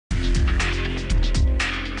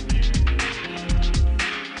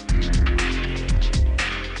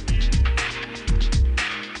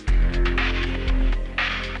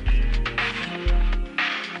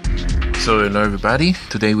So hello everybody,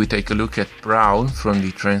 today we take a look at Prowl from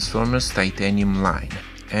the Transformers Titanium line.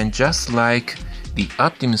 And just like the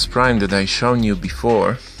Optimus Prime that I shown you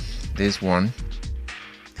before, this one,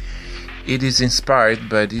 it is inspired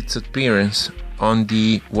by its appearance on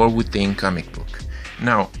the World Within comic book.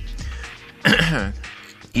 Now,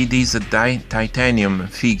 it is a titanium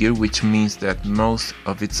figure, which means that most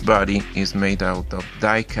of its body is made out of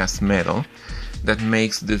die-cast metal. That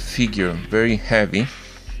makes the figure very heavy,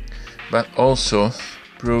 but also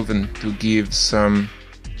proven to give some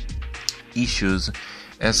issues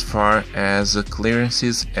as far as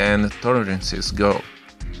clearances and tolerances go.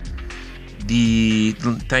 The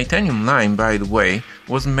titanium line, by the way,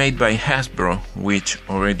 was made by Hasbro, which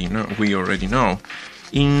we already know,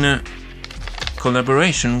 in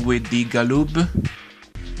collaboration with the Galoob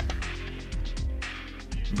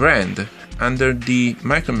brand under the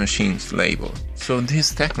Micro Machines label. So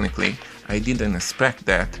this technically, I didn't expect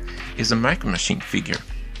that, is a Micro Machine figure.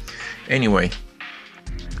 Anyway,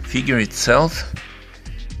 figure itself,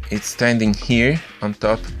 it's standing here on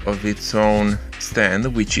top of its own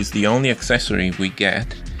stand, which is the only accessory we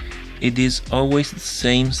get. It is always the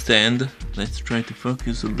same stand. Let's try to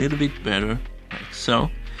focus a little bit better, like so.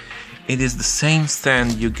 It is the same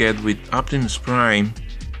stand you get with Optimus Prime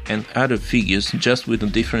and other figures, just with a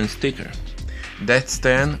different sticker. That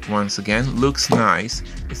stand, once again, looks nice.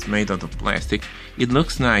 It's made out of plastic. It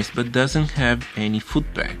looks nice, but doesn't have any foot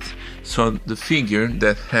pegs. So the figure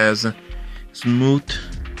that has smooth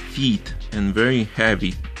feet and very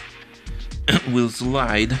heavy will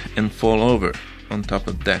slide and fall over on top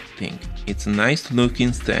of that thing. It's a nice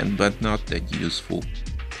looking stand, but not that useful.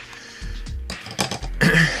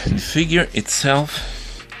 The figure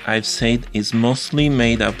itself, I've said, is mostly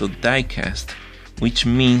made out of die-cast, which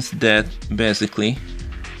means that basically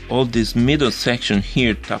all this middle section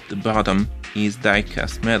here, top to bottom, is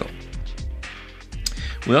die-cast metal.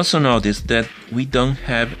 We also notice that we don't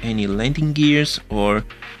have any landing gears or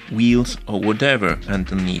wheels or whatever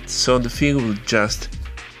underneath, so the figure will just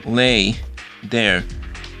lay there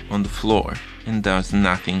on the floor and does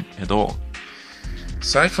nothing at all.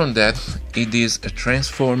 Aside from that, it is a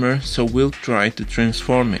transformer, so we'll try to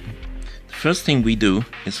transform it. The first thing we do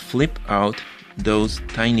is flip out those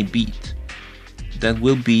tiny beads. That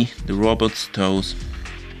will be the robot's toes.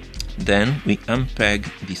 Then we unpeg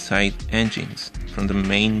the side engines from the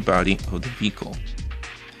main body of the vehicle.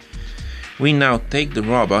 We now take the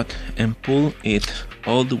robot and pull it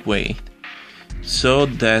all the way so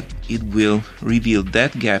that it will reveal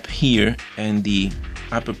that gap here and the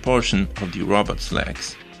upper portion of the robot's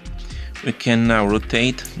legs. We can now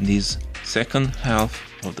rotate this second half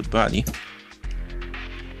of the body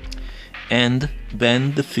and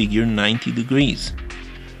bend the figure 90 degrees.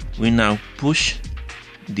 We now push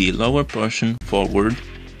the lower portion forward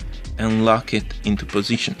and lock it into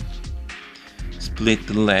position. Split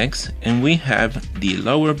the legs and we have the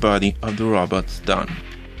lower body of the robots done.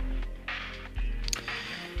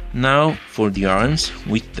 Now for the arms,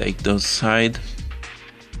 we take those side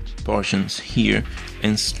portions here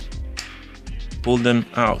and pull them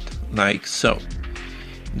out like so.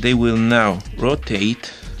 They will now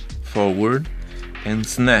rotate forward and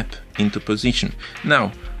snap into position.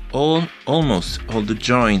 Now almost all the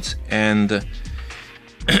joints and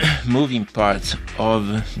moving parts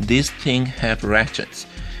of this thing have ratchets,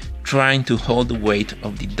 trying to hold the weight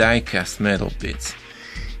of the die-cast metal bits.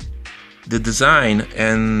 The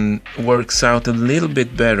design works out a little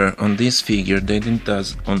bit better on this figure than it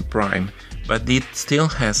does on Prime, but it still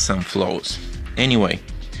has some flaws. Anyway,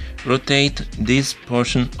 rotate this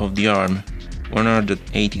portion of the arm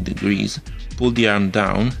 180 degrees, pull the arm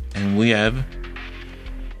down, and we have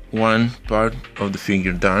one part of the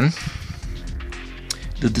figure done.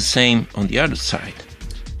 Do the same on the other side.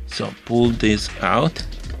 So pull this out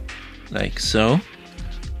like so,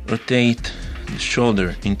 rotate the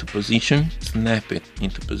shoulder into position, snap it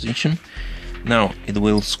into position. Now it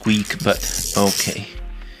will squeak, but okay.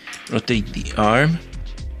 Rotate the arm,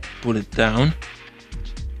 pull it down,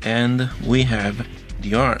 and we have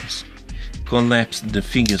the arms. Collapse the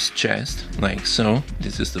figure's chest like so.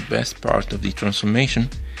 This is the best part of the transformation.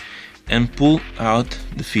 And pull out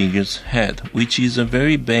the figure's head, which is a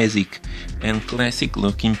very basic and classic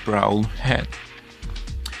looking Prowl head.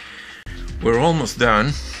 We're almost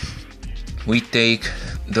done. We take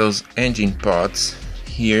those engine pods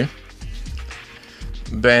here,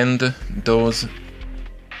 bend those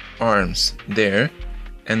arms there,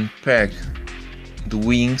 and peg the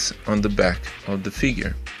wings on the back of the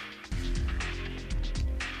figure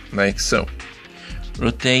like so.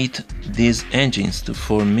 Rotate these engines to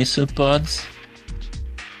form missile pods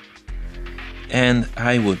and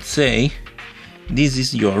I would say this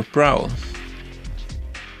is your Prowl.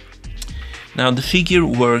 Now the figure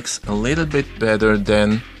works a little bit better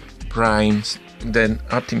than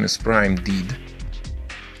Optimus Prime did.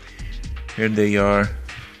 Here they are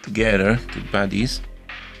together, two bodies,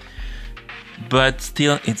 but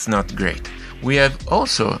still it's not great. We have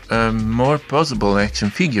also a more posable action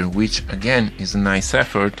figure, which again is a nice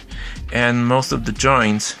effort, and most of the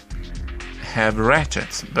joints have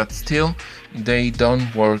ratchets, but still they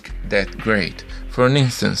don't work that great. For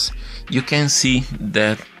instance, you can see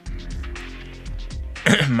that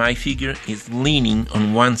my figure is leaning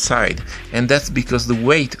on one side, and that's because the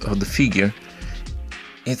weight of the figure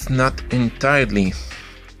is not entirely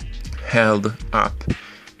held up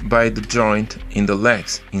by the joint in the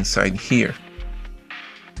legs inside here.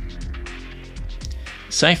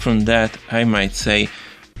 Aside from that, I might say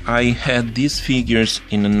I had these figures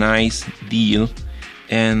in a nice deal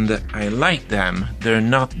and I like them. They're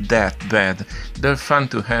not that bad. They're fun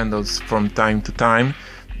to handle from time to time,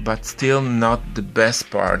 but still not the best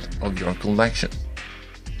part of your collection.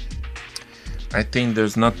 I think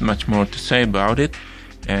there's not much more to say about it,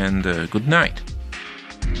 and good night.